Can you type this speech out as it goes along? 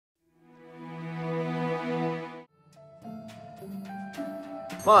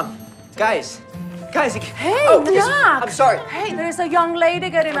Mom, guys, Hey, oh, knock. I'm sorry. Hey, there's a young lady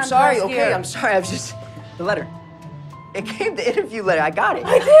getting I'm sorry, undressed okay, here. I'm sorry. I was just, the letter. It came, the interview letter. I got it.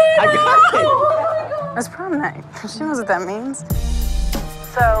 I did. I got it. Oh, It's prom night. She knows what that means.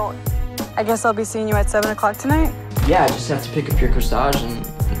 So, I guess I'll be seeing you at 7 o'clock tonight? Yeah, I just have to pick up your corsage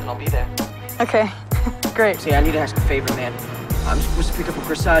and I'll be there. Okay, great. See, I need to ask a favor, man. I'm supposed to pick up a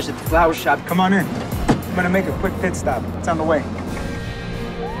corsage at the flower shop. Come on in. I'm gonna make a quick pit stop. It's on the way.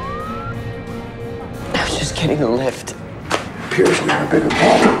 I was just getting a lift. Appears we have a bigger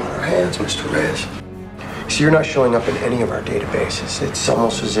problem on our hands, Mr. Reyes. So you're not showing up in any of our databases. It's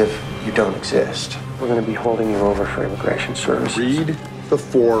almost as if you don't exist. We're going to be holding you over for immigration services. Read the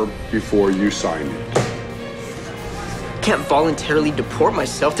form before you sign it. I can't voluntarily deport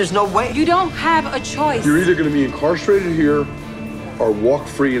myself. There's no way. you don't have a choice. You're either going to be incarcerated here or walk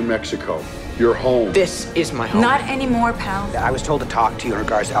free in Mexico. You're home. This is my home. Not anymore, pal. I was told to talk to you in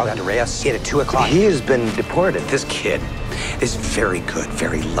regards to Alejandro Reis at 2 o'clock. He has been deported. This kid, this very good,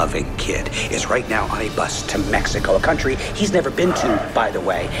 very loving kid, is right now on a bus to Mexico, a country he's never been to, by the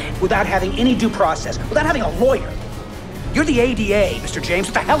way, without having any due process, without having a lawyer. You're the ADA, Mr. James.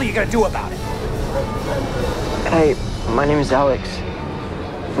 What the hell are you going to do about it? Hey, my name is Alex.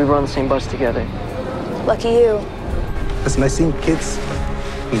 We were on the same bus together. Lucky you. Listen, I've seen kids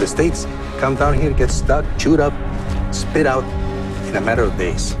from the States come down here, get stuck, chewed up, spit out in a matter of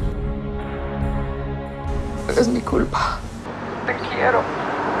days. Es mi culpa. Te quiero. I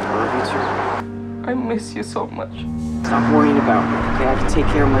love you too. I miss you so much. Stop worrying about me, okay? I can take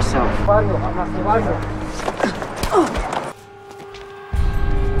care of myself.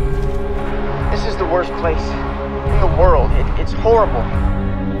 This is the worst place in the world. It's horrible.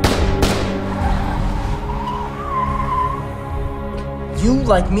 You,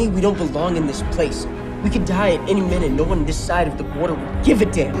 like me, we don't belong in this place. We could die at any minute. No one on this side of the border would give a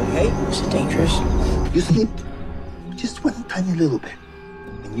damn, okay? Is it dangerous? You sleep just one tiny little bit,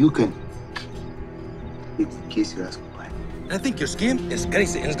 and you can kiss your ass goodbye. I think your skin is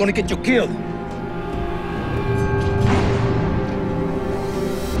crazy and it's gonna get you killed.